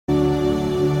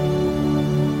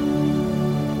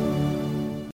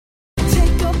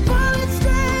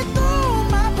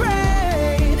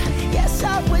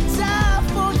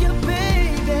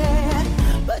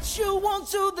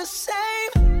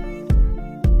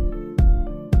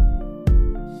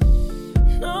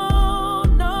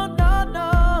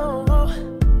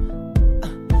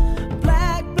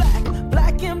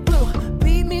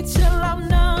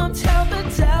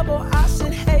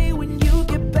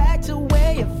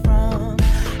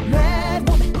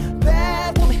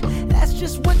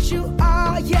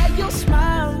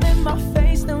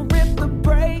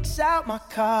my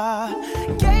car.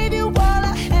 Gave you all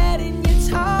I had and you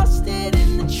tossed it in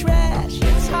the trash.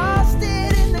 You tossed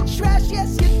it in the trash,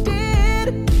 yes you did.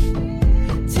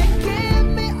 To give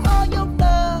me all your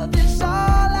love is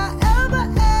all I ever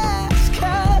ask.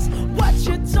 'Cause what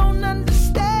you don't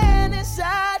understand is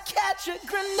I'd catch a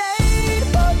grenade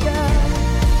for ya.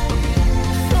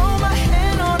 Throw my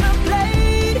hand on a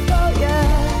blade for ya.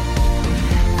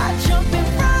 I'd jump in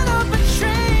front of a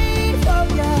train for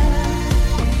ya.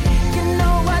 You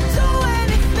know I'd do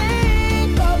anything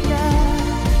for ya.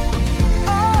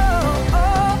 Oh,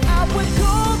 oh, I would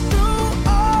go through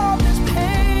all this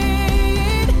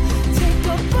pain. Take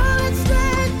a bullet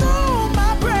straight through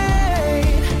my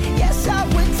brain. Yes, I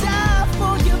would die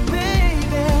for you,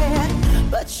 baby.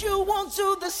 But you won't do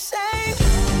the same.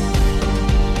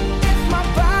 If my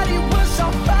body was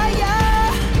on fire,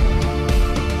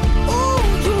 ooh,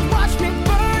 you watch me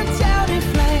burn down in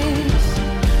flames.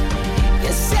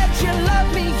 You said you love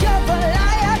me, you're a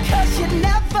liar, 'cause you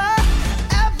never,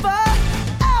 ever,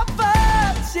 ever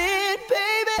did,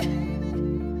 baby.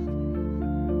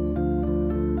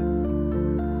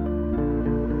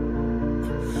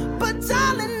 But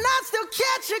darling, I still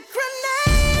catch a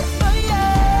grenade for ya.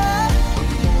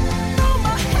 Throw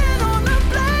my hand on a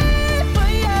blade for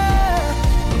ya.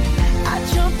 I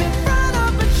jump in front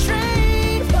of a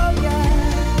train for ya.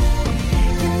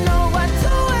 You know I'd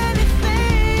do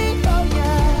anything for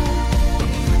ya.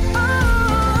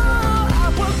 Oh, I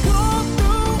would go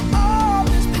through all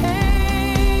this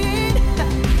pain.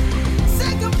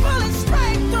 Take a bullet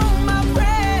straight through my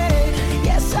brain.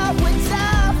 Yes, I would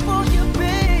die for you,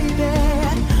 baby.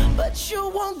 But you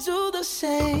won't do the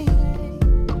same.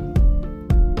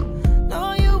 No,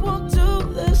 you won't do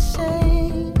the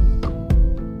same.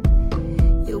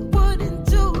 You wouldn't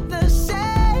do the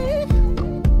same.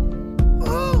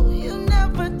 Oh, you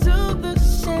never do the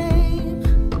same.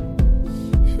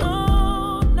 No,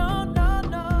 no, no,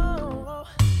 no.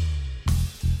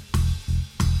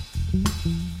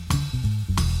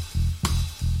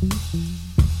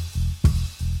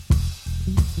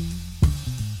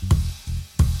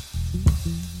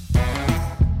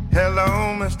 Hello,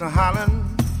 Mr. Holland.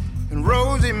 And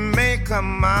Rosie may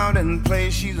come out and play.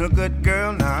 She's a good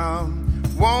girl now.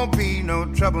 Won't be no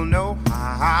trouble, no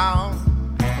how.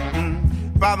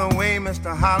 By the way,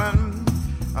 Mr. Holland,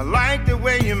 I like the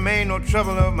way you made no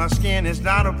trouble of my skin. It's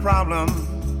not a problem,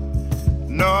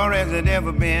 nor has it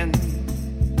ever been.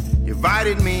 You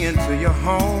invited me into your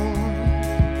home,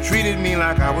 treated me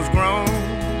like I was grown.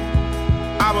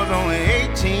 I was only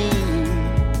 18,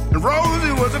 and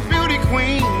Rosie was a beauty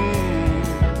queen.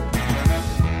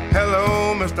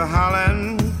 Hello, Mr.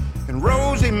 Holland, and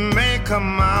Rosie may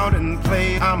come out and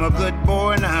play. I'm a good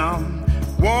boy now,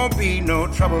 won't be no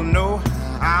trouble, no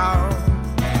how.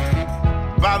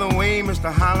 By the way,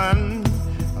 Mr. Holland,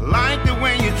 I like the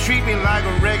way you treat me like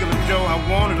a regular Joe. I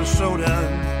wanted a soda,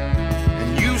 and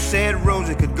you said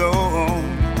Rosie could go.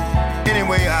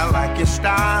 Anyway, I like your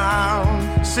style.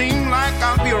 Seem like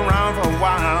I'll be around for a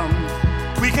while.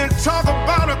 We can talk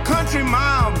about a country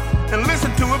mile and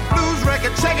listen to a blues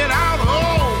record. Check it out.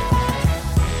 Oh,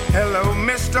 hello,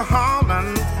 Mr.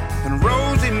 Holland, and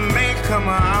Rosie may come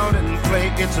out and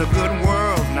play. It's a good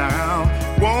world now.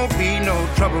 Won't be no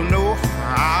trouble, no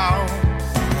how.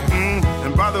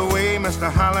 And by the way, Mr.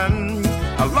 Holland,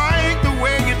 I like the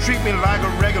way you treat me like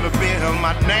a regular bill.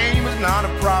 My name is not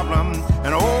a problem,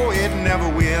 and oh, it never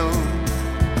will.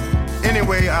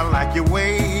 Anyway, I like your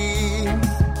way.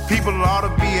 People ought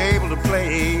to be able to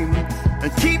play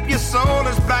and keep your soul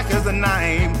as black as the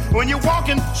night when you're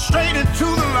walking straight into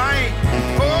the light.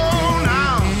 Oh,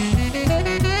 now.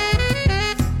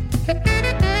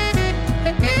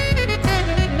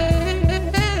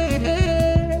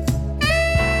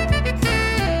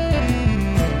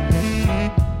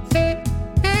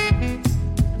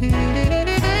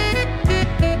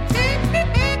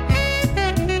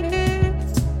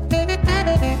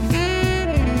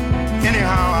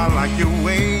 Anyhow, I like your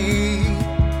way.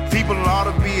 People ought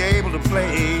to be able to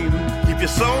play. Keep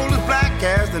your soul as black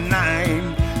as the night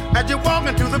as you walk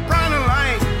into the brighter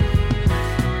light.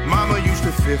 Mama used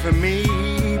to fear for me.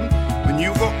 When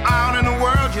you go out in the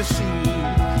world, you see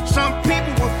some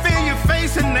people will fear your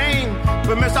face and name,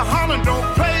 but Mr. Holland don't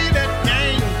play that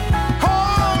game.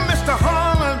 Oh, Mr.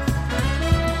 Holland.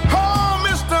 Oh,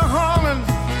 Mr. Holland.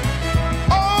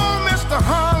 Oh, Mr.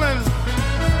 Holland.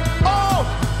 Oh,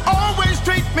 always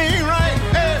treat me right,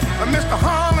 Mr.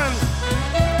 Holland.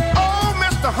 Oh,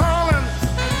 Mr. Holland.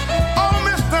 Oh,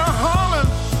 Mr. Holland.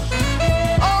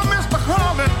 Oh, Mr.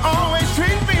 Holland. Always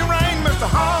treat me right, Mr.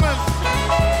 Holland.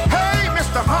 Hey,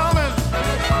 Mr. Holland.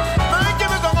 Thank you,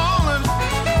 Mr. Holland.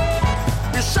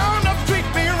 You sure enough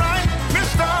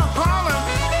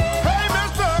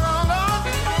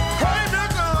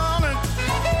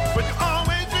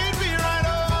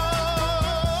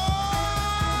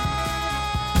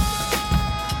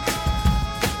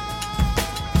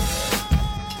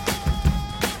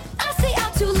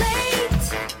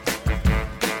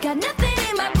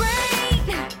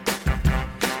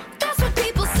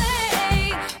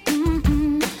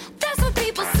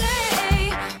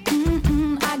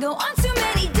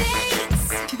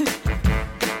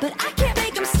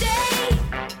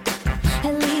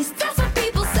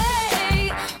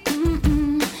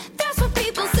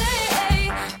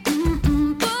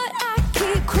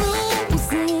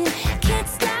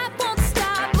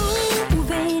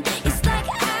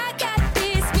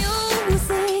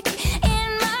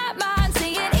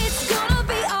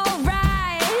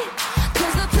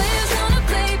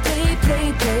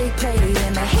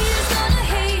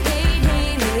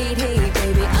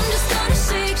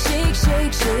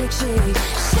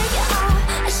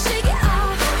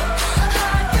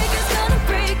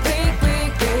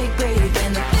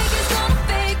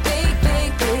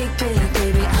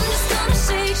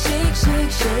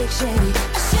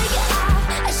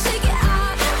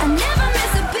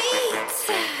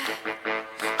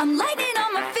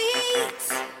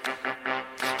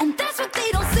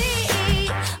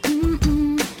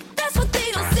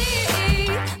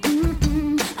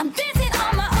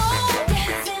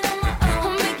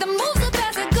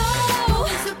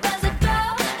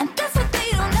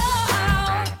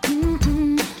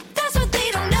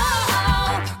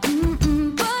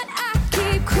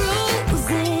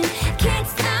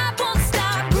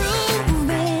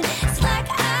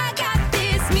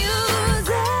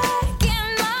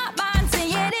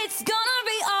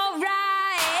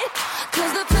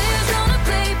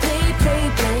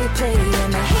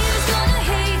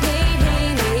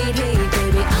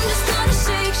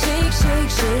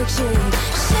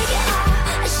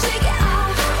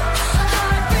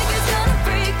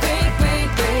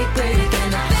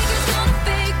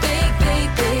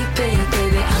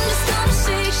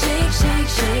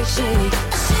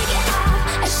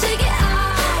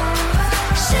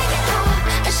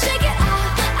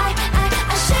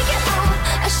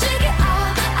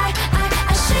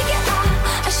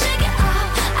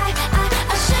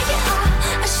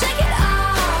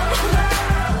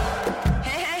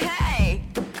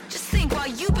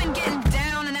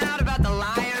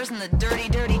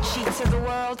to the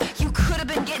world. You could have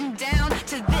been getting down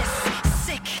to this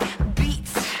sick beat.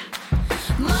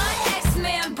 My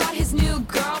ex-man brought his new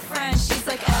girlfriend. She's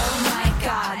like, oh my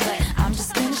God, but I'm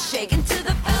just gonna shake into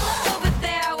the fella over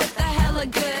there with the hella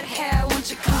good hair. Won't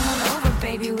you come on over,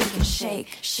 baby? We can shake,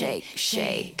 shake,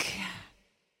 shake.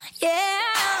 Yeah,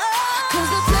 'cause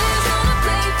the players gonna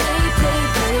play, play, play,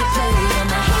 play, play, and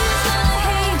the haters gonna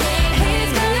hate,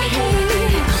 haters gonna hate.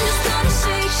 I'm just gonna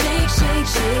shake, shake, shake,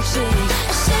 shake, shake.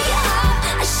 I shake it up,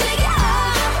 I shake it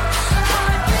up.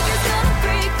 Heartbreakers gonna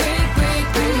break, break, break,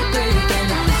 break, break, and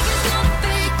the fakers gonna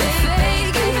fake, fake, fake,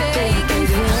 fake, fake,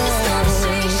 fake. I'm just gonna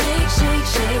shake, shake, shake,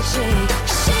 shake,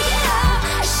 shake. I shake it up,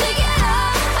 I shake it up.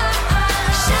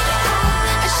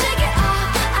 I shake it up,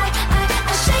 I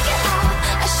shake it up. I shake it up,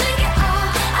 I shake it up.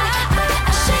 I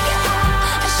shake it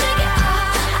up, I shake it up.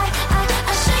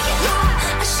 I shake it up,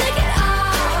 I shake it up.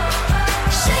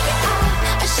 Shake it up,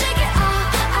 I shake it up.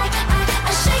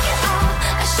 I shake it up,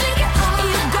 I shake it up.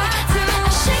 You got to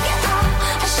shake it up,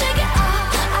 I shake it up.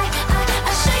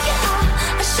 I shake it up,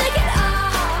 I shake it up.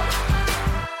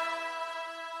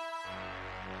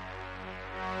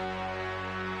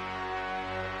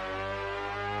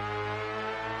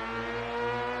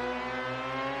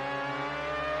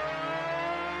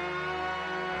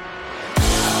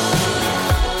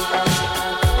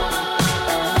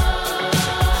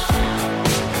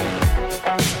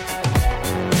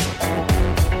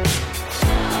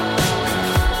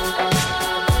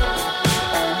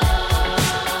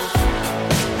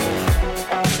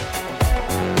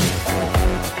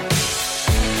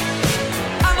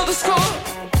 I know the score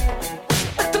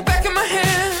at the back of my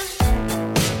hand.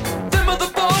 Them other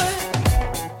boys,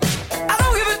 I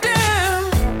don't give a damn.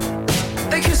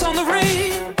 They kiss on the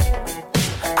ring,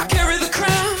 I carry the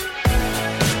crown.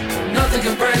 Nothing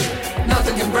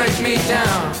can break me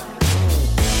down.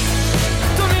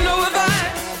 Don't need no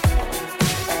advice,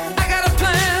 I got a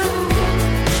plan.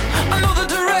 I know the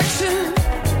direction,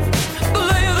 the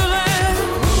lay of the land.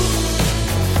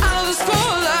 I know the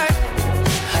score like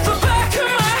the back of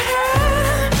my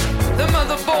hand. Them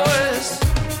other boys,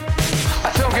 I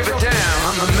don't give a damn.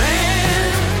 I'm the man.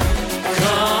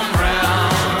 Come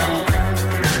round.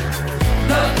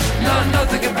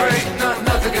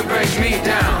 Nothing can break me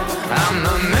down. I'm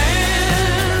the man.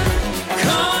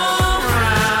 Come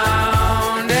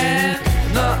round and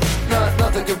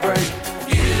nothing can break.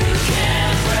 You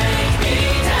can't break me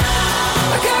down.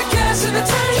 I got gas in the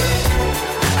tank.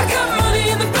 I got money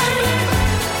in the bank.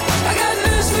 I got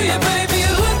news for you, baby.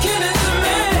 You're looking at the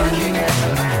man.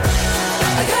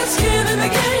 I got skin in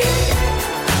the game.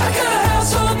 I got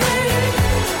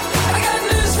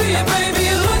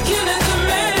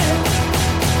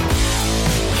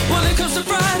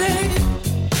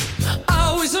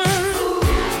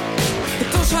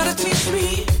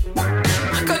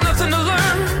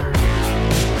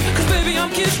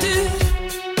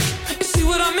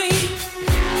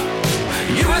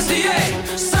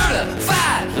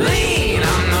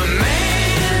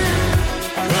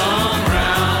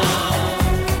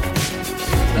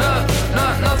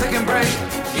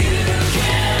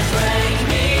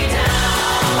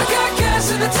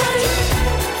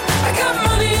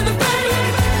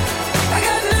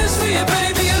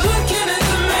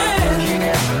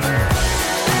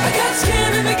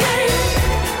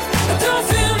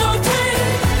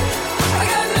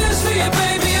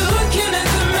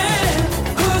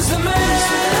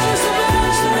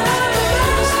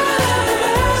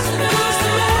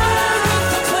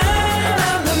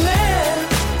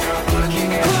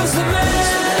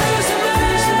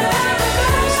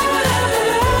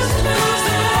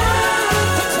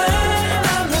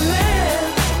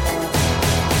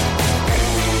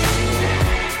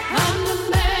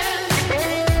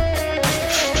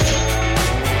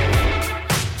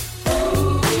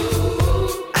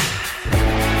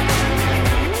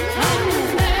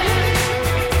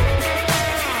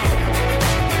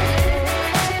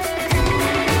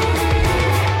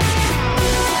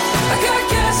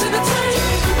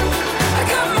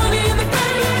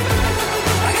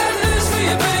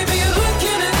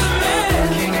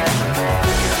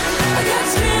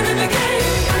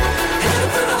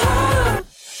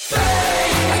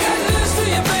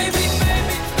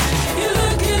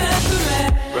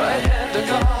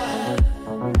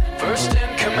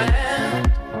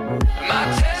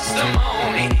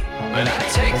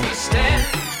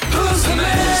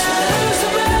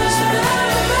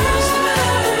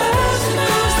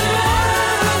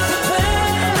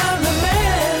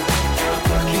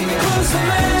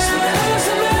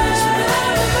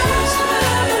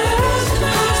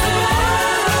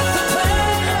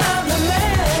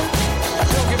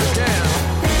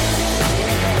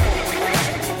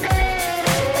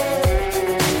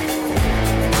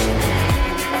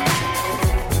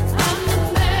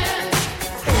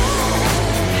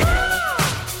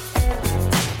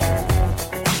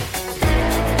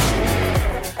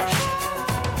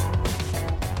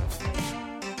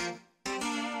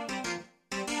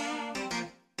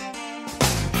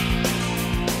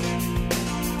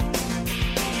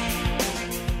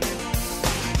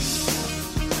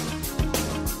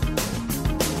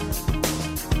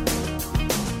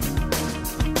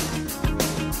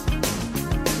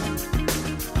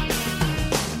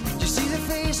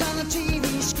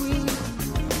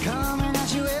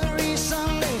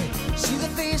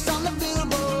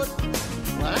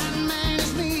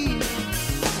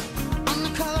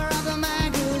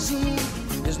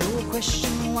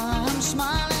why I'm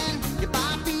smiling. You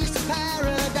buy a piece of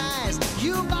paradise,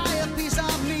 you buy a piece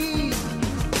of me.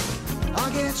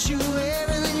 I'll get you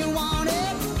everything you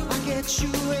wanted, I'll get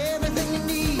you everything you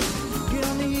need. You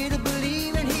don't need to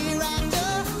believe in hereafter,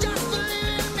 just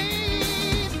believe in me.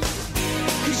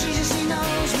 'Cause Jesus, he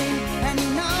knows me, and he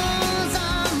knows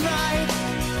I'm right.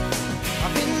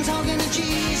 I've been talking to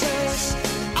Jesus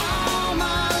all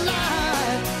my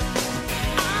life.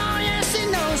 Oh yes, he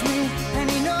knows me, and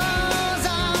he knows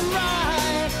I'm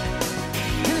right.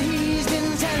 And he's been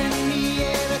telling me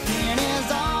everything is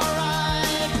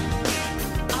alright.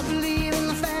 I believe in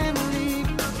the family,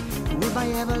 with my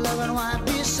ever-loving wife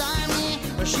beside me.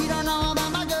 But she don't know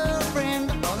about my girlfriend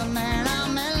or the man I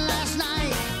met last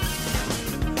night.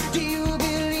 Do you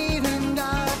believe in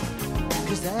God?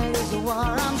 'Cause that is the war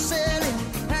I'm selling.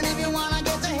 And if you wanna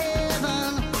get to heaven,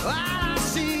 well, I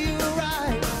see you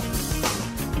right.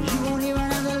 You won't even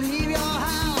have to leave your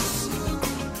house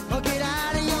or get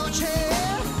out of your chair.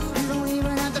 You don't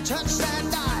even have to touch that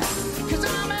dial, 'cause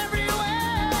I'm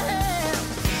everywhere.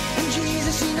 And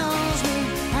Jesus, he knows me,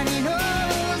 and he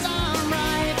knows I'm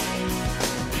right.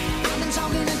 I've been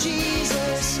talking to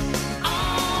Jesus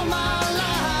all my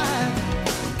life.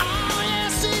 Oh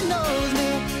yes, he knows me,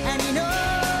 and he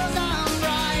knows I'm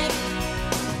right.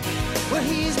 Well,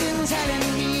 he's been telling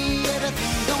me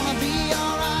everything's gonna be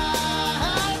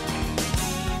alright.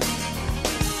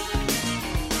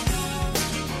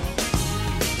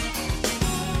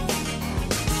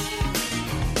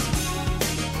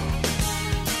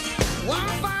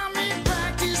 Won't find me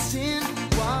practicing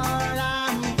what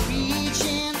I'm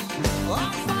preaching.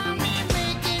 Won't find me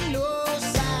making no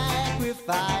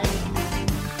sacrifice.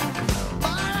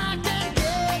 But I can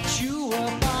get you a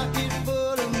pocket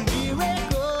full of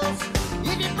miracles.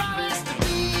 If you promise to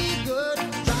be good,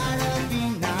 try to be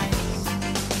nice.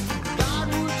 God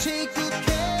will take good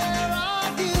care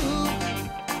of you.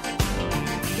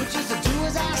 Which is to do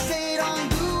as I say, don't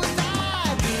do as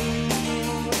I do.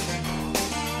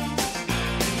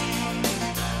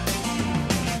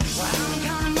 Well, I'm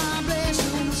counting my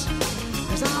blessings,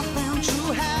 'cause I found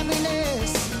true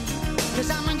happiness. 'Cause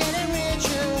I'm getting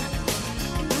richer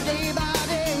day by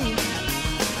day.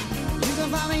 You can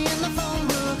find me in the phone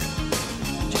book,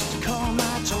 just call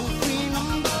my toll-free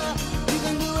number. You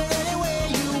can do it any way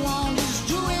you want, just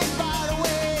do it right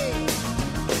away.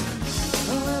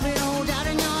 There'll be no doubt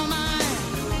in your mind,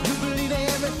 you believe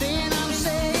everything I'm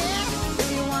saying. If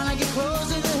you wanna get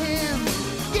closer to him,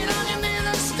 get on your knees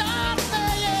and start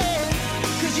praying.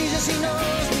 'Cause Jesus, he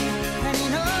knows me, and he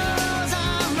knows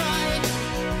I'm right.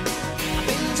 I've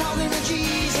been talking to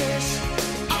Jesus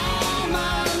all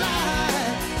my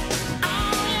life.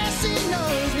 Oh yes, he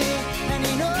knows me, and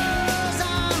he knows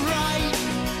I'm right.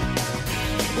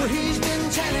 Well, he's been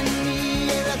telling me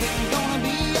everything's gonna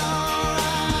be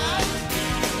alright.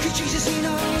 'Cause Jesus, he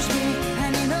knows me,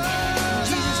 and he knows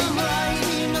I'm right.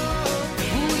 He knows,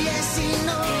 oh yes, he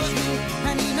knows me,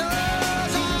 and he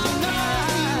knows I'm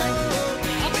right.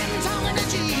 I've been talking to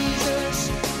Jesus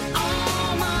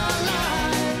all my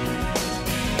life.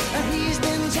 And he's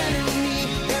been telling me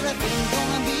everything's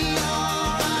gonna be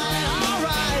alright,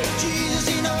 alright. Jesus,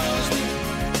 he knows me.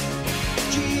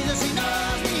 Jesus, he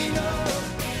knows me, he knows.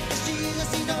 Jesus,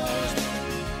 he knows me.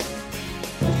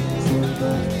 Jesus, he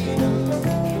knows me, he knows.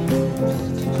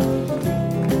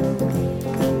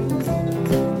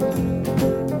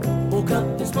 Woke up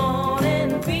this morning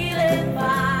feeling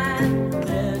fine.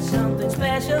 There's something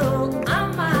special on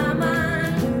my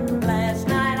mind. Last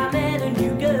night I met a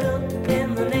new girl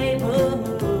in the neighborhood.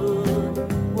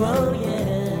 Whoa,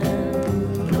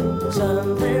 yeah.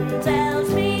 Something tells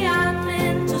me I'm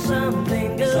into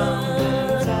something good.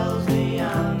 Something tells me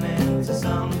I'm into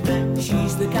something.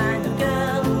 She's the kind of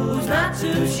girl who's not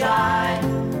too shy,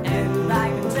 and I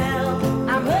can tell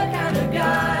I'm her kind of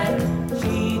guy.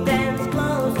 She danced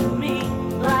close to me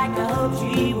like I hope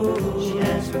she would. She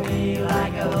danced for me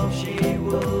like I hope she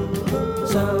would.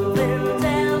 Something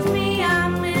tells me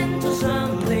I'm into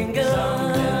something good.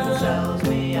 Something tells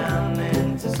me I'm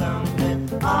into something.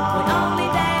 We only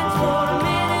danced for a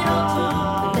minute or two,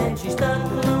 and then she stuck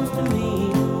close to me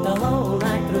the whole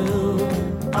night through.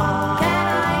 Can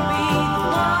I be the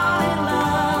one in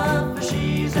love? For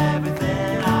she's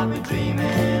everything I've been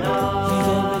dreaming of. She's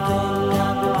everything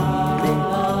I've been dreaming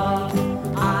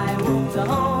of. I moved her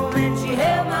home and she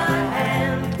held my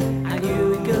hand. I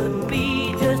knew it couldn't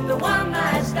be just a one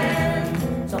night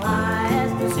stand. So I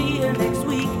asked to see her next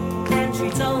week, and she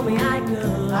told me I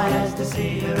could. I asked to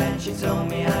see her and she told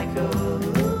me I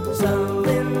could.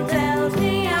 Something tells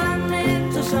me I'm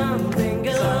into something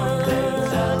good. Something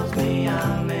tells me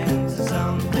I'm into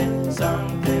something.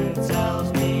 Something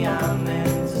tells me I'm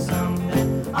into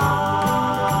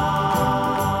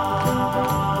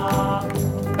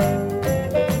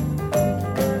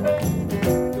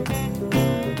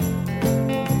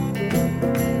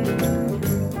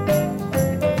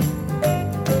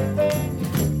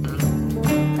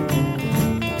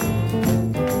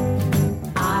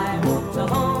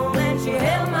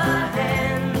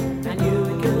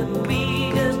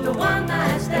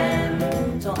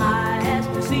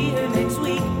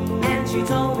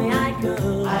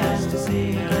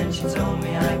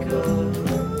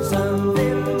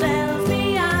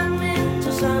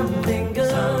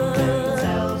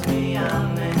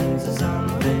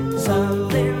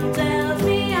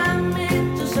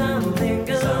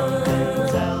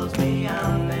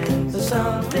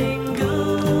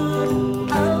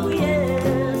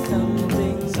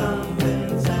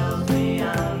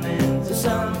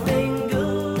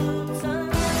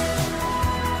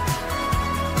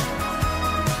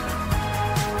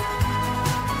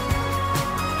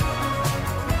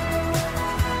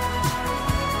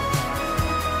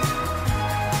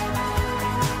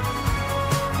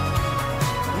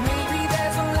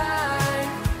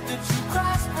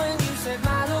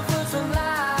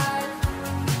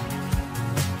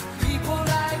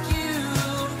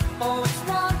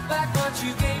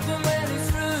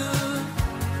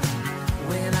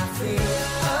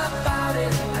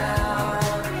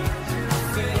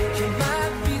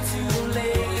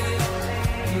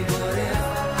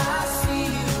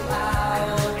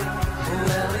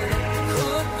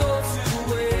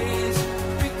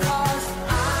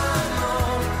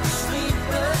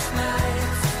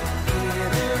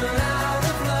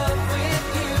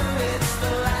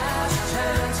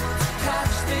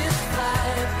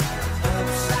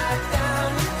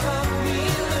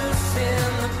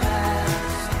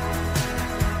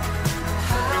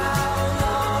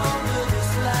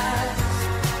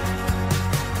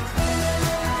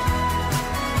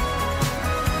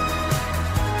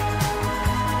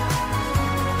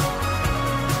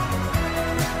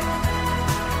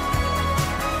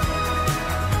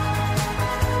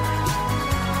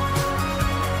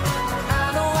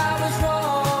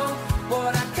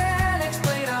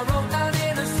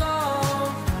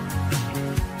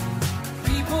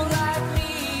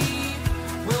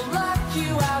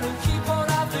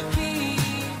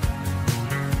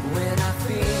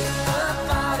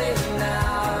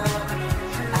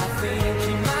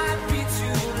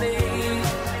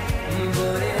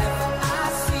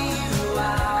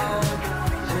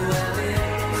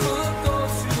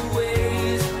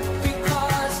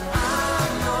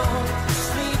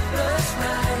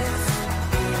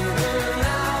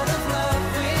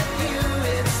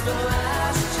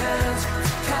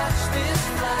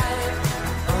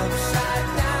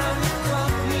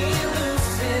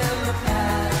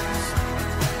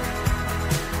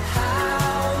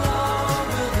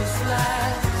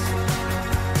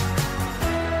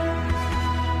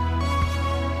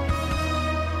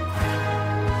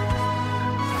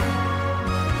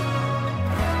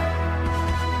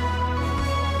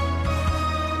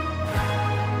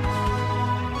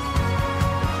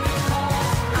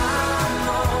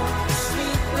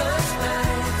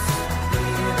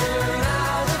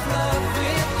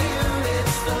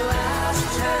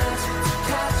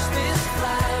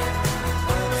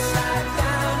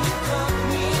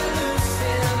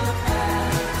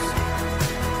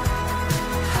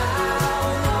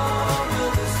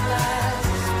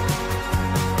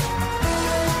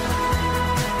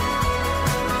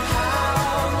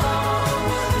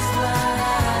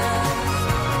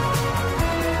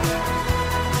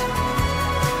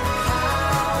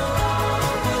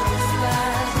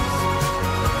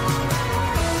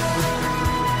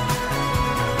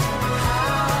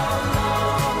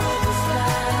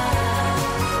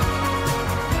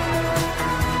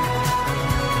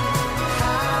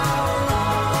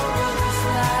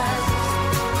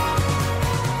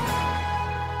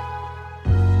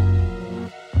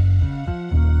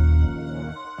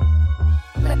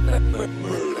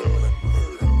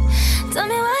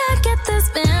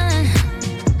feeling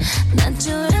that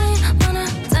you really wanna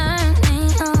turn me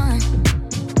on.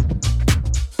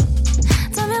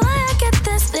 Tell me why I get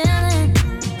this feeling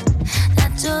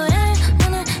that you really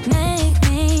wanna make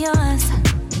me yours.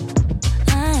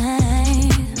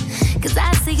 Cause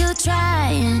I see you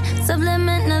trying,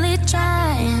 subliminally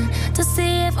trying to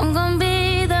see if I'm gonna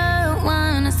be the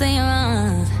one to say you're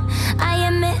wrong. I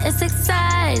admit it's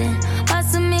exciting,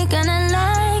 parts of me gonna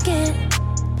like it,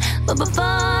 but before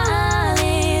I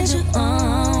lead you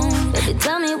on, baby,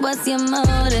 tell me what's your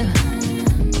motive?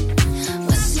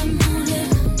 What's your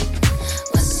motive?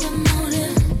 What's your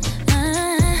motive?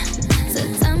 So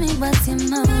tell me what's your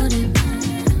motive?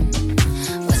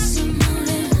 What's your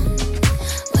motive?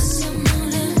 What's your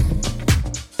motive?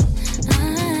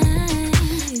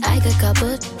 I could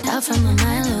couple out from a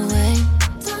mile away.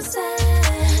 Don't say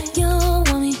you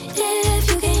want me if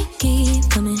you can't keep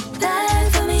coming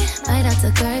back for me. Might have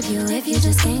to curve you if you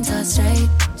just can't talk straight.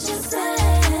 Just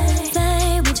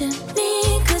say what you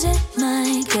need, cause you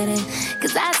might get it.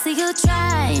 Cause I see you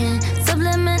trying,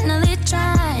 subliminally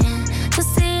trying to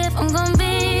see if I'm gonna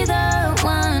be the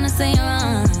one to say you're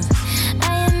wrong.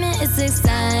 I admit it's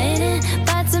exciting,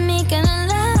 parts of me gonna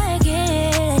like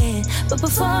it, but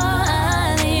before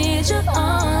I lead you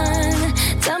on,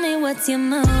 tell me what's your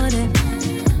motive?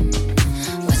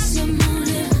 What's your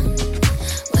motive?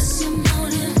 What's your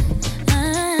motive?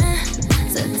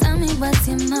 So tell me what's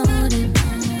your motive?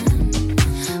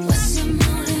 What's your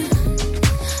motive?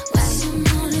 What's your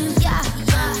motive? Yeah,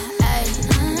 ay.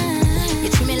 You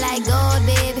treat me like gold,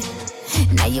 baby.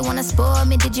 Now you wanna spoil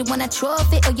me, did you want a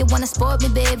trophy or you wanna spoil me,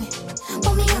 baby?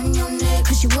 Want me on your neck,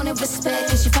 cause you wanted respect,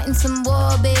 cause you fighting some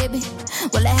war, baby.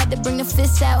 Well, I had to bring the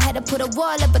fists out, had to put a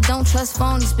wall up, but don't trust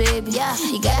phonies, baby. Yeah,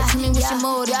 you gotta tell me what's your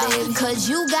motive, baby. Cause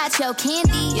you got your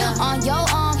candy on your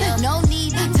arm, no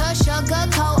need to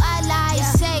sugarcoat a lie.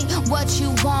 Say what you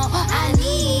want, I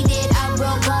need it, I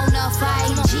broke on a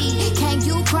 5G. Can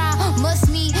you promise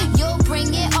me you'll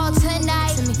bring it all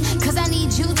tonight? Cause I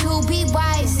need you to be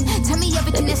wise. Tell me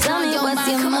everything that's Tell on me your what's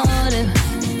mind. your Come on. motive?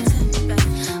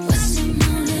 What's your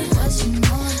motive? What's your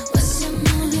motive? What's your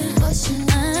motive? What's your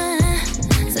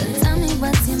So tell me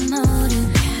what's your motive?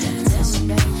 What's your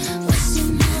motive? What's your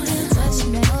motive?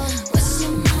 What's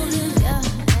your motive? Yeah.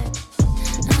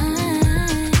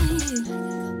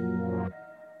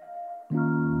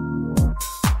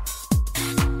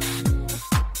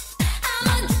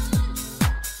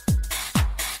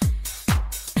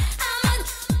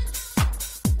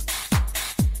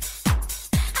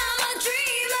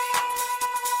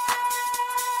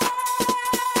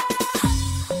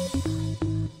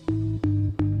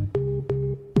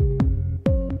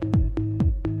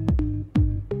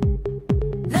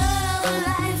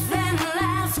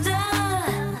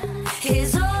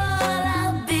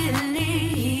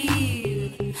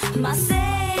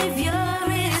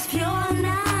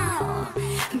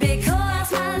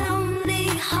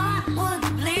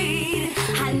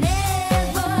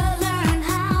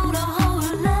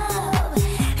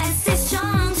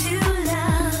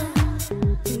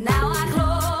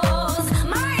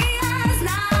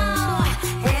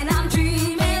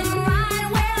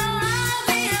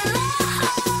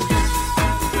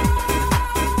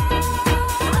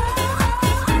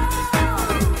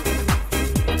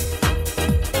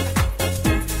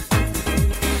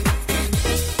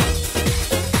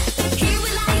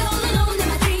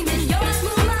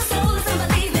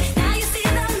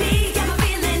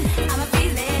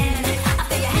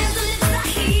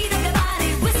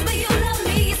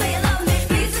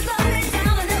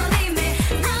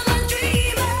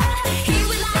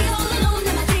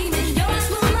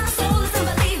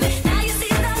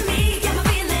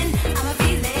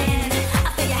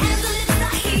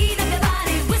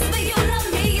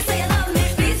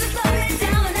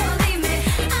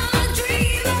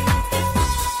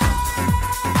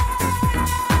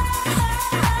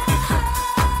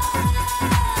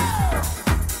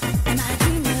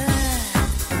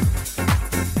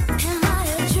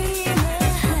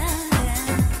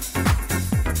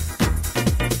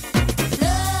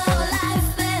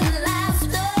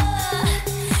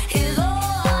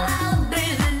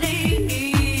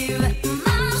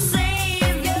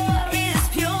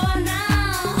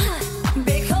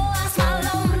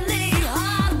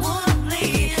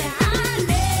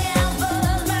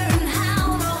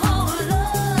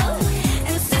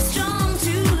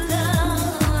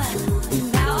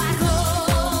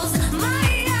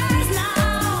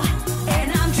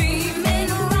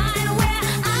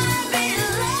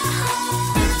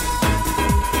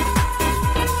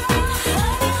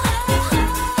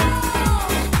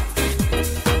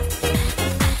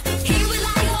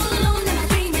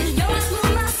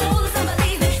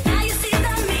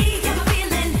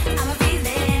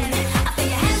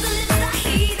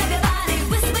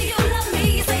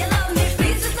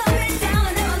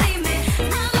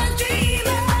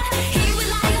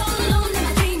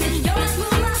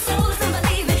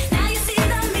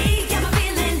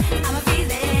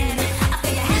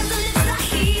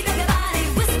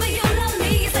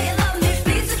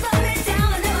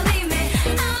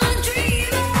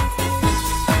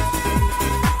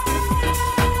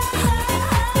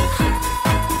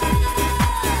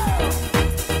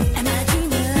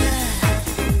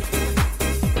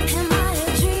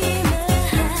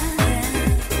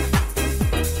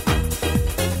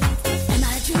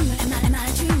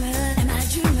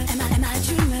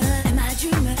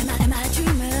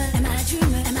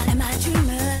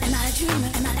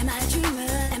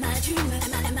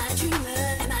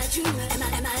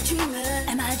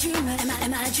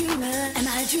 dreamer? Am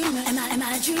I a dreamer? Am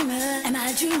I a dreamer? Am I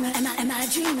a dreamer? Am I a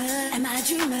dreamer? Am I a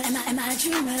dreamer? Am I a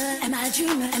dreamer? Am I a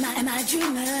dreamer? Am I a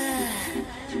dreamer?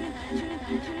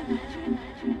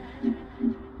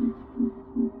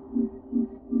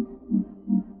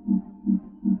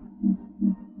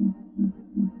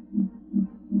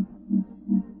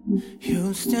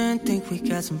 Houston, think we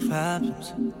got some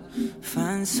problems.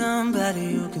 Find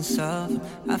somebody who can solve them.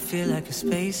 I feel like a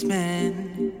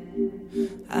spaceman.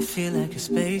 I feel like a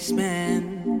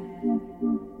spaceman.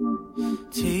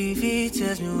 TV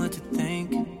tells me what to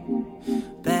think.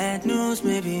 Bad news,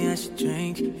 maybe I should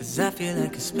drink. 'Cause I feel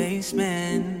like a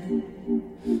spaceman.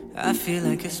 I feel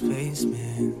like a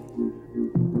spaceman.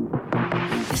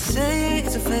 They say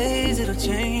it's a phase, it'll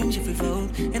change if we vote.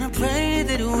 And I pray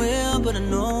that it will, but I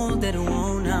know that it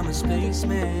won't. I'm a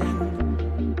spaceman.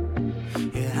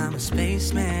 Yeah, I'm a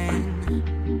spaceman.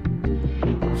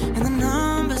 And the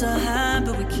numbers are high,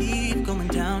 but we keep going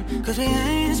down. 'Cause we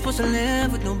ain't supposed to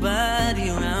live with nobody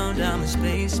around. I'm a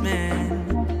spaceman.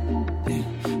 Yeah,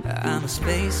 I'm a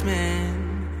spaceman.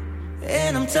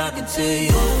 And I'm talking to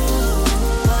you,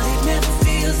 but it never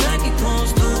feels like it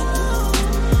goes through.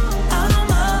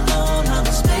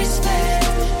 Spaceman,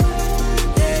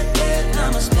 yeah, yeah,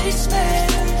 I'm a spaceman.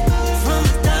 From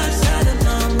the dark side of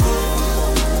the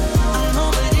moon. I know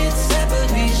that it's sad, but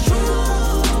it's true.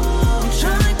 I'm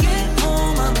trying to get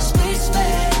home, I'm a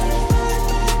spaceman.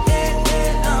 Yeah,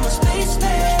 yeah, I'm a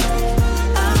spaceman.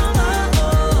 Out on my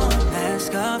own.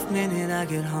 Mask off minute I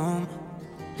get home.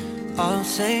 All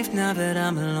safe now that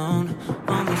I'm alone.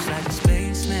 Almost like a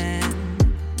spaceman.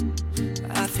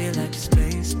 I feel like a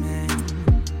spaceman.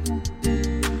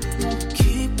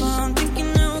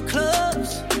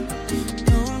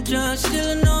 Just still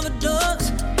an overdose.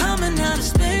 I'm an outer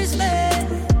spaceman.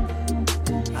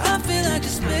 I feel like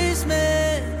a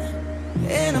spaceman.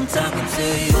 And I'm talking to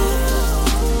you,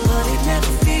 but it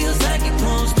never feels like it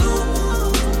goes through.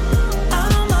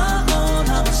 Out on my own,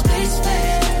 I'm a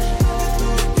spaceman.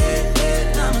 Yeah,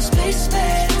 yeah, I'm a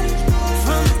spaceman.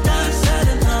 From the dark side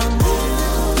of the moon.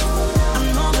 I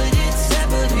know that it's sad,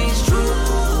 but it's true.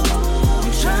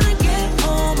 I'm trying to get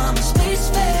home, I'm a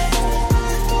spaceman.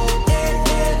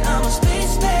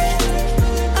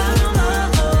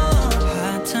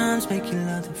 Make you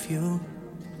love the view.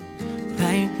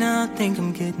 Right now, I think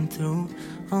I'm getting through.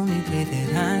 Only way that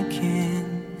I can.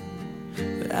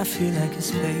 But I feel like a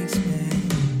spaceman.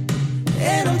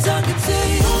 And I'm talking to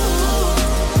you,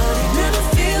 but it never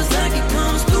feels like it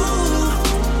comes through.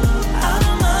 Out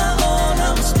on my own,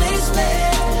 I'm a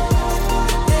spaceman.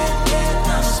 Yeah,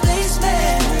 yeah, I'm a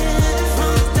spaceman.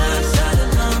 From the dark side of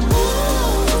the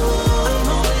moon. I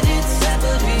know that it's sad,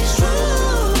 but it's true.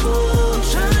 I'm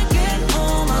trying to get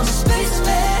home, I'm a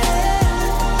spaceman.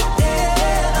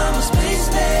 Yeah, I'm a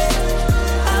spaceman.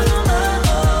 Out on my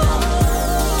own.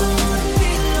 Don't wanna be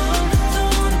alone.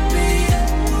 Don't wanna be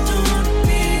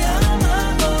out on my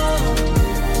own.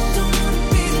 Don't wanna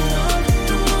be alone.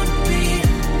 Don't wanna be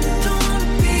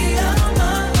out on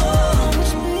my own.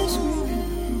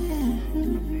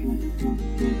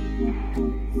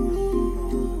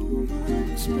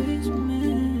 Spaceman.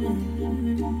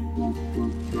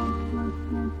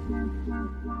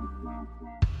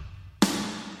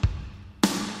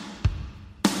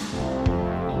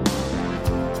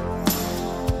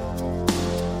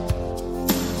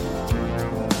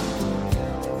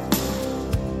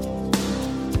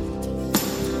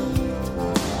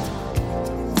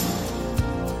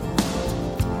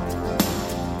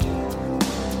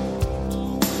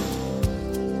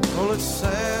 Well, it's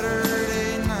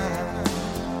Saturday night.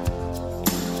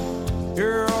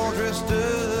 You're all dressed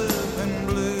up in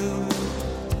blue.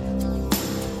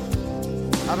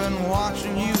 I've been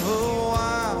watching you a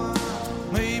while.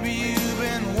 Maybe you've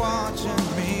been watching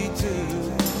me too.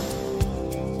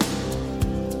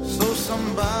 So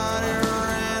somebody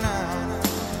ran out,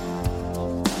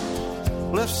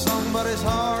 left somebody's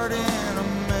heart in a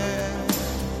mess.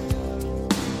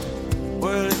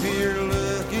 Well, if you're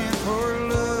looking for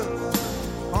love,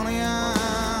 honey,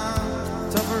 I'm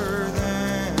tougher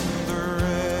than the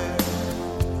rest.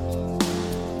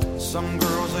 Some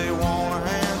girls, they want a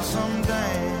handsome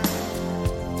dame,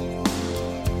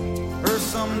 or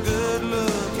some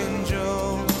good-looking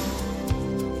Joe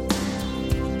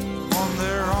on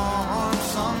their arm.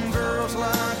 Some girls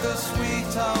like a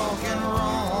sweet-talking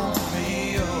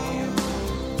Romeo.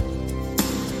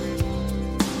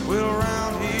 Well,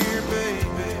 around here,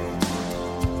 baby,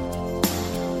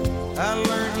 I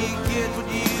learned you get what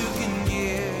you can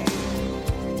get.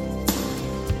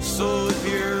 So if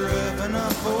you're up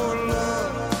enough for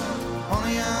love,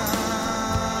 honey,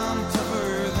 I'm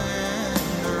tougher than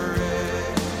the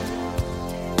rest.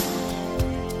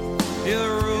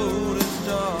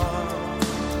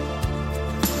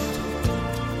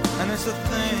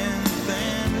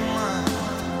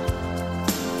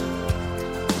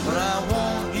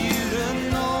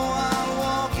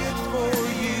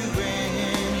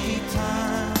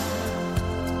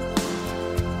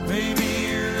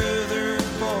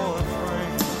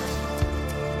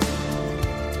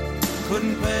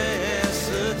 pass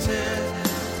the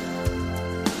test.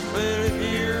 Well, if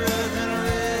you're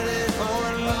ready for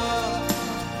love,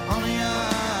 honey,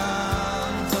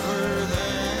 I'm tougher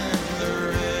than the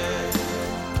rest.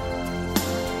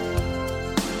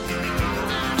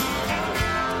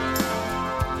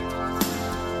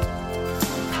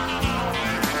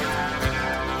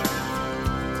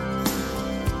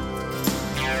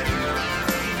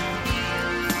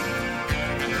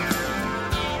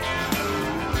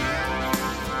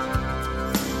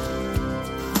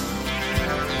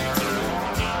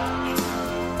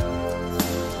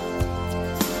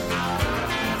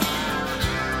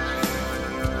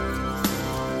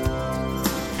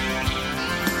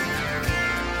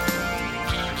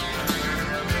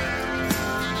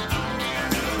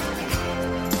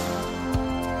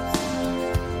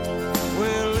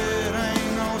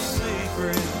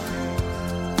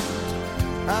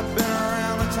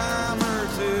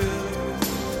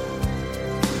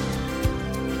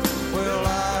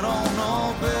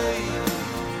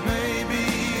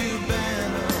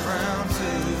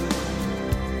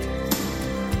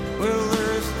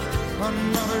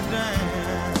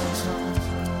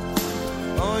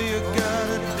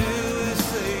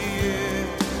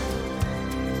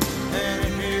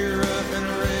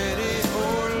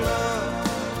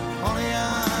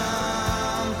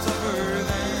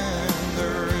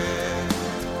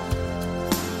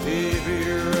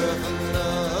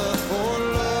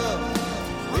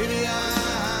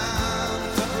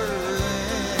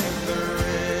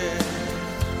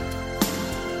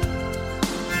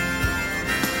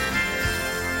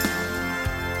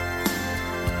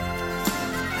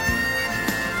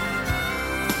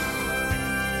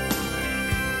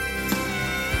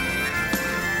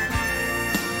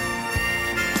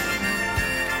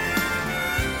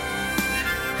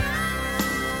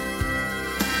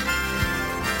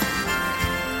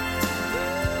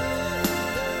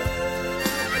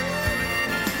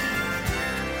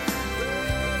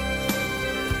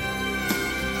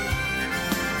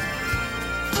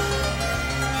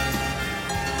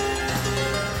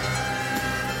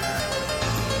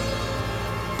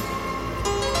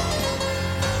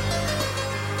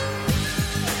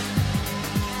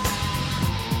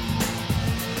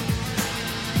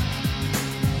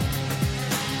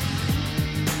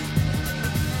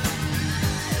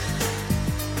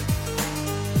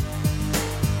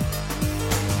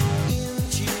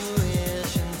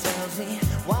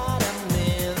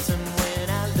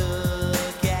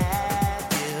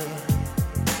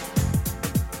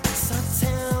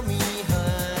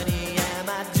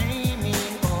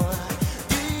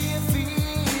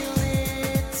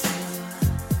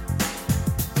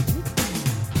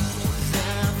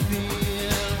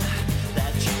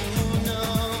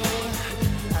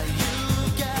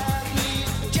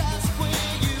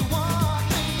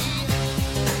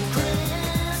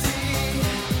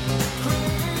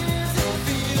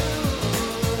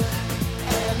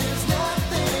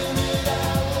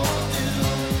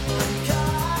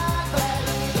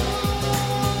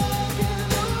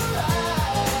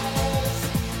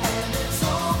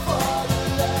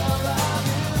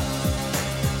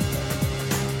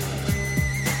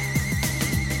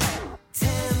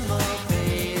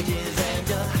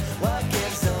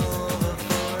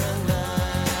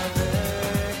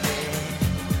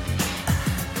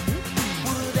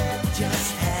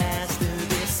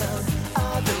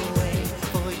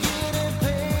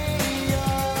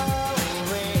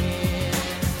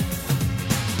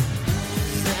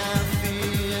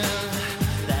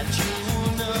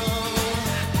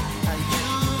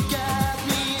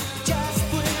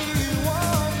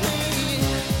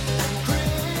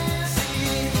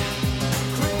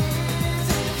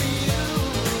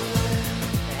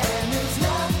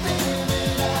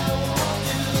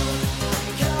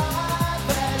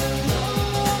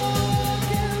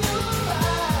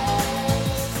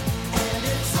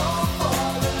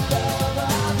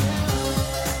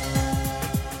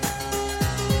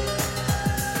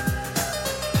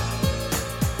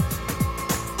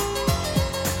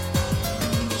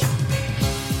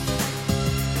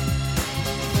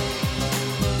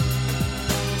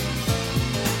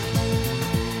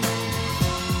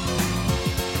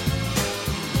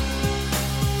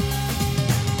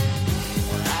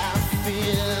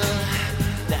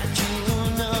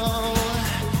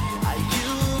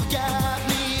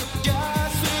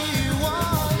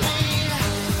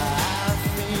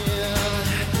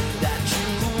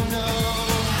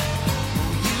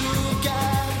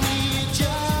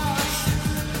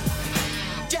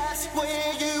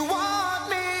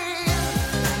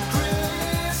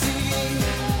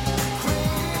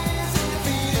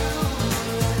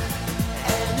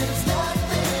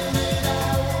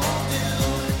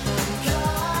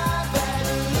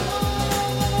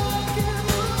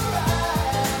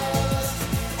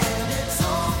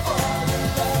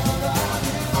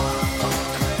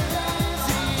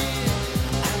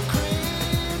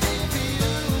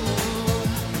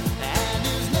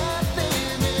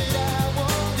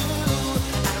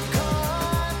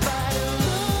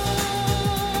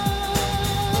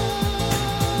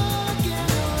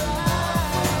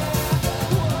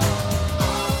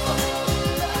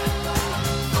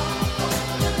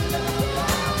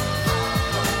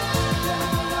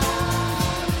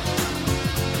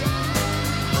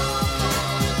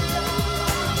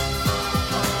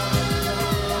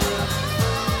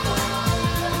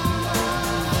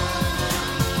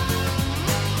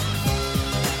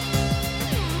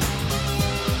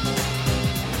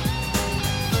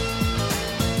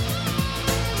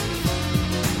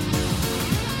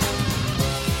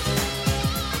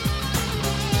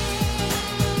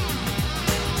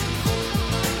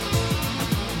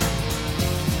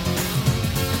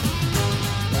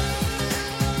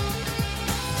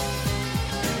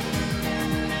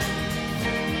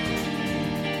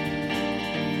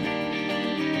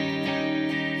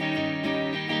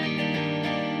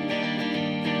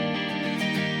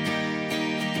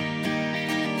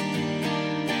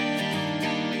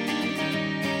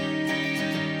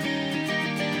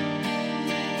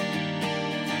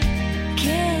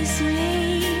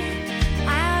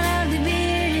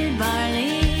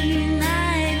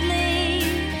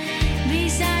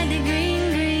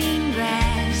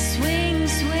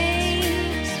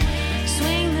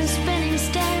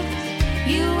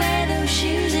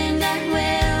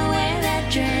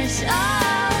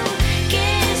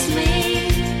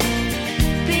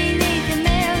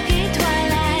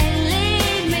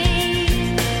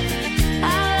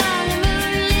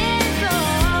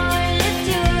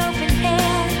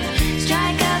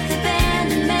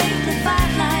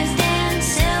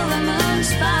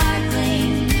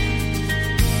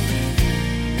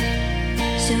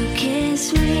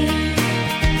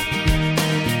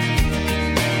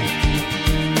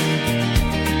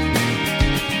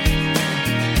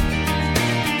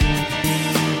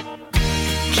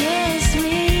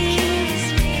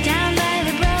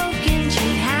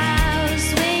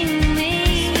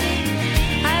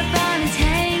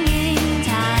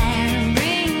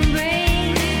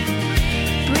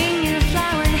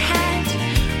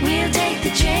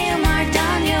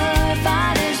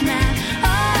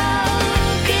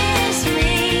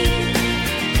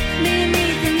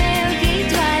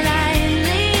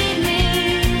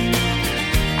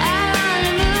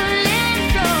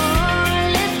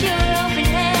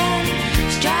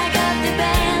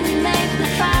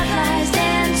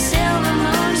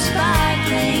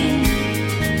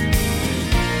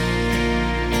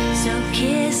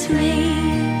 me.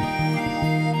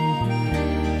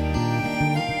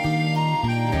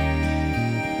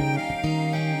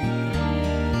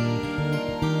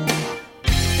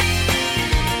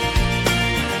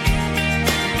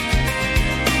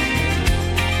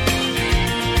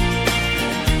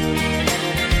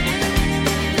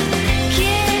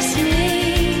 Kiss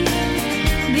me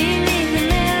beneath the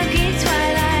milky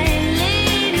twilight.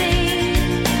 Lead me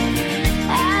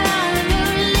out on the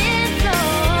moonlit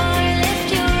floor. Lift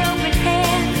your open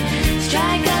hand,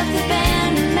 strike up the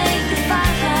band and make the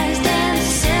fireflies dance.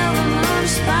 Silver moon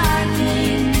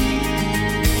sparkling.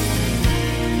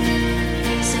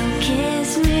 So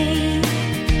kiss me.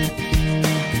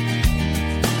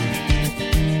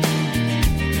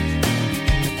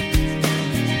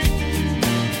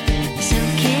 So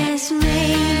kiss me.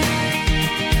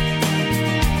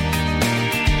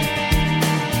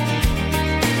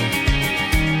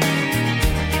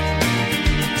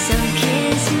 So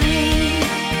kiss me.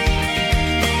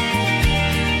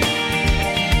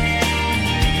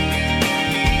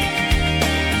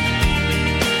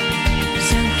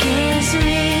 So kiss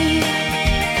me.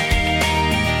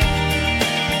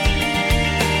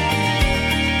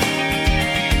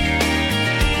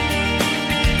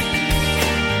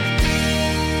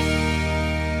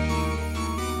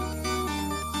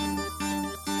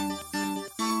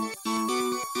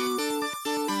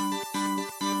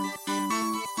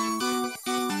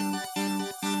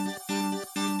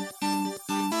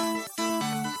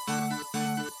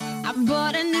 I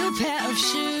bought a new pair of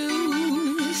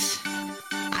shoes.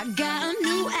 I got a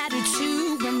new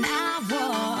attitude when I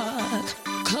walk.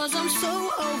 'Cause I'm so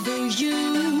over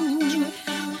you.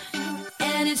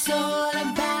 And it's all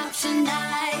about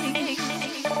tonight.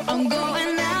 I'm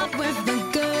going out with the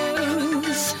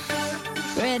girls.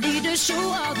 Ready to show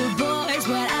all the boys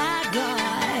what I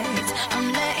got. I'm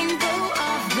letting go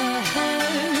of the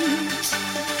hurt.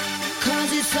 'Cause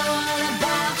it's all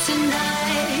about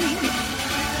tonight.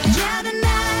 Yeah, the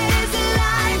night is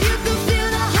alive. You can feel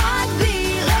the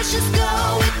heartbeat. Let's just go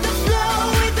with the flow.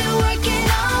 We've been working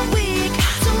all week.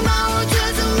 Tomorrow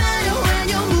doesn't matter when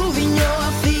you're moving your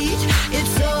feet.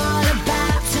 It's all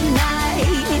about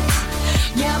tonight.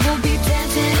 Yeah, we'll be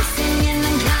dancing and singing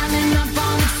and climbing up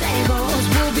on the tables.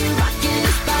 We'll be rocking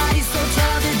this body, so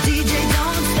tell the DJ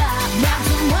don't stop. Grab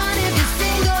someone if you're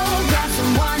single, grab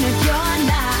someone if you're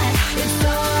not. It's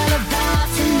all about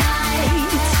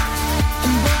tonight.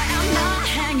 And boy, I'm not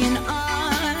hanging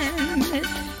on.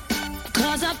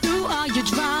 'Cause I threw all your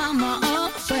drama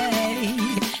away.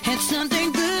 Had something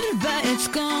good, but it's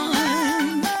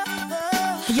gone.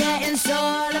 Yeah, it's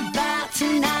all about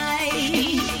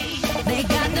tonight. They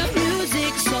got the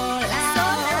music so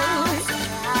loud.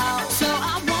 So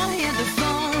I won't hear the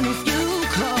phone if you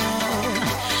call.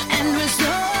 And it's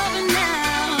over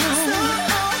now.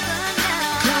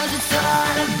 'Cause it's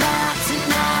all about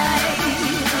tonight.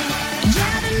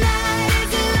 Yeah, the night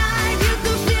is alive. You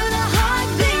can feel the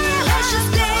heartbeat. Let's just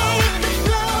stay with the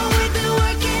flow. We've been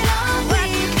working all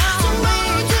week.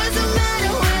 Tomorrow doesn't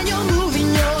matter when you're moving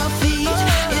your feet.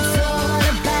 It's all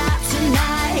about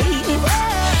tonight.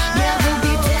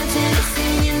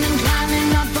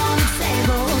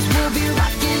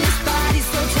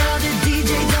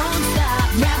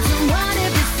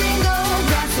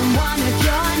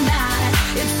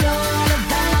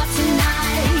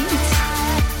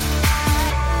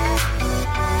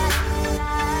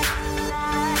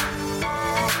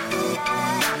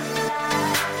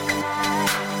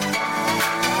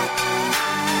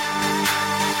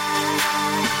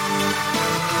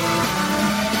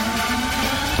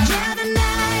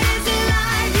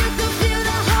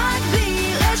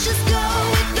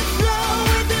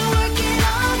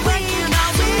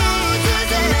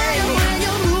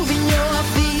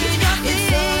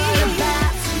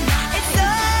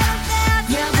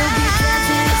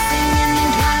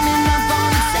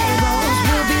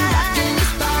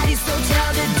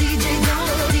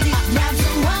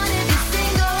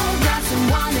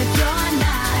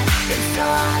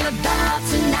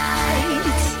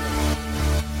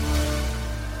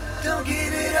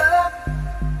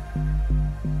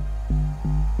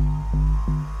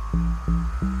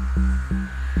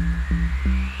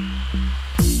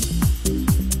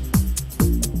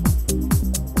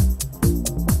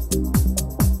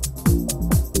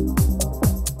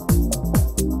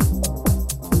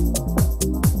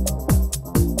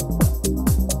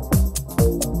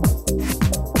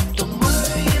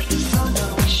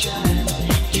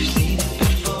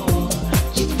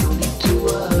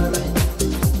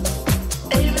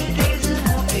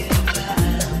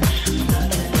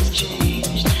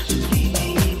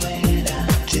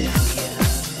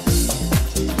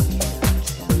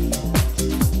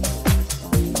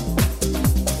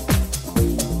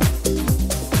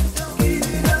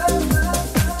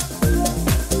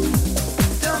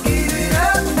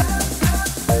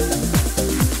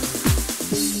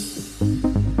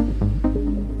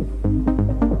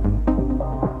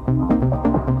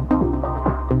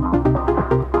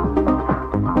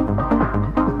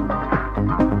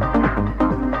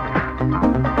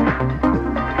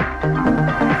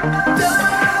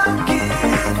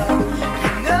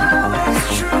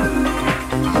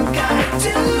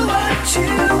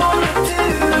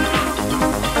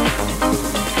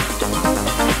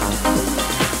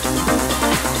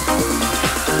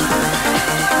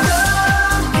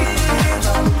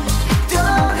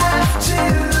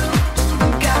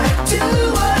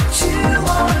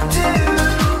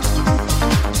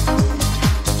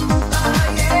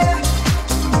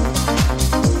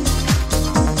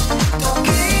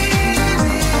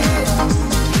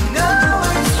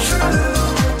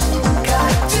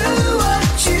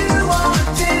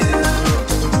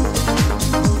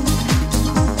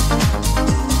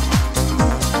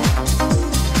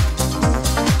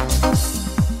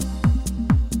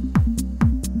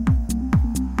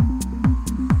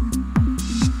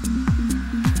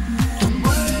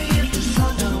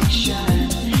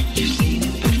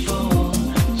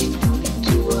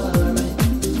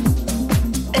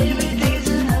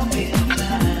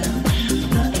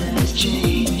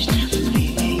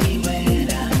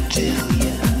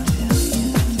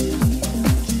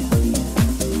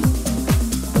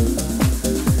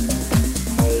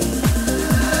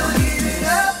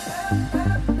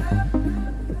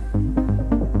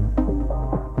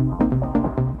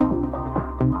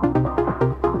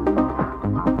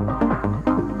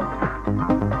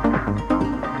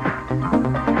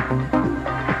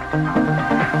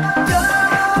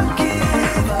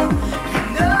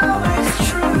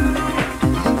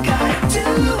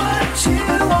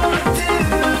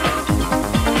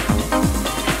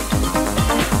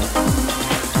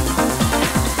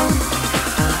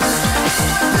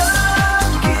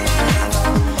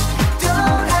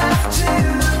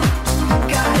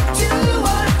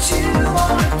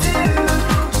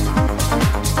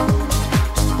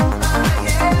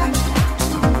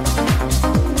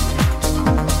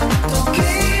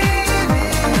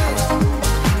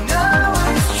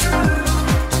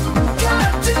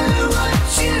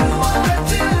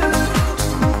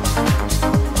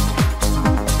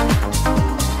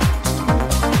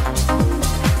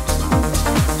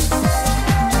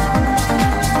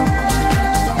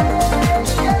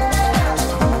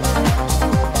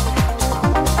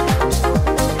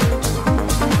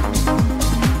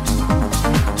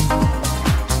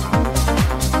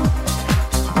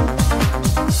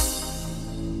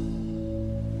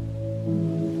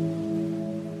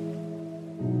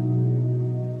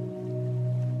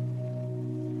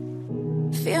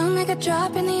 a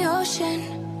drop in the ocean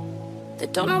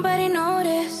that don't nobody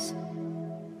notice.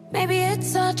 Maybe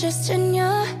it's all just in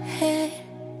your head.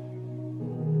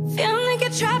 Feeling like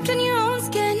you're trapped in your own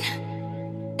skin,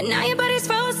 and now your body's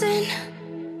frozen.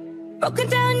 Broken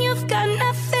down, you've got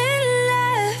nothing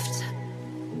left.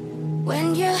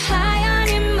 When you're high on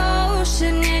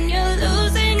emotion and you're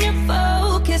losing your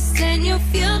focus, and you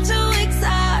feel too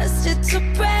exhausted to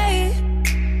pray.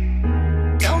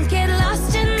 Don't get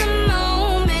lost in the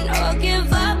moment or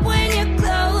give up when you're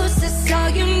closest. All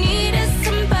you need is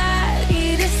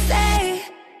somebody to say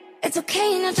it's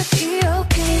okay not to be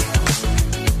okay.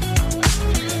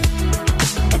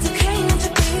 It's okay not to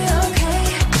be okay.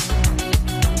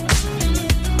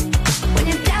 When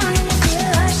you're down and you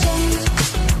feel ashamed,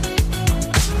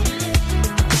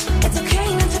 it's okay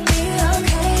not to be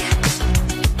okay.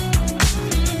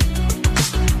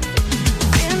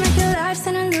 Feeling like your life's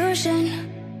an illusion,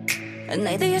 and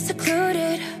lately you're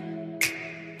secluded,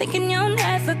 thinking you'll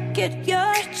never get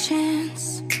your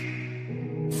chance.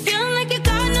 Feeling like you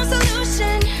got no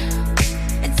solution.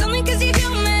 It's only 'cause you're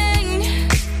human.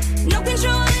 No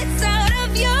control, it's out of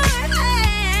your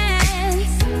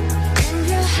hands. And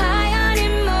you're high on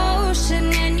emotion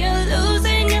and you're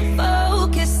losing your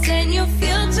focus, and you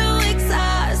feel too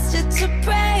exhausted to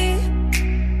pray.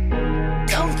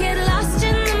 Don't get lost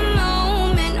in the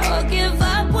moment or give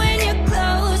up when you're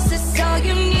closest. All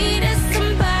you need is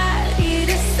somebody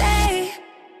to say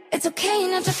it's okay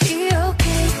not to be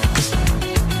okay.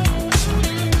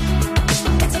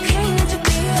 It's okay not to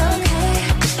be okay.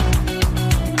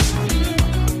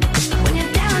 When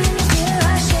you're down and you feel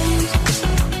ashamed,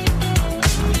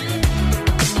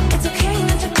 it's okay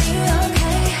not to be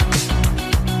okay.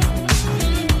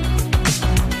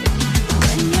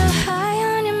 When you're high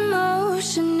on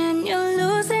emotion and you're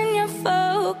losing your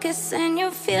focus, and you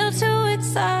feel too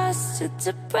exhausted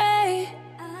to pray.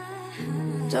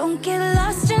 Don't get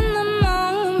lost in the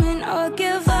moment or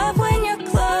give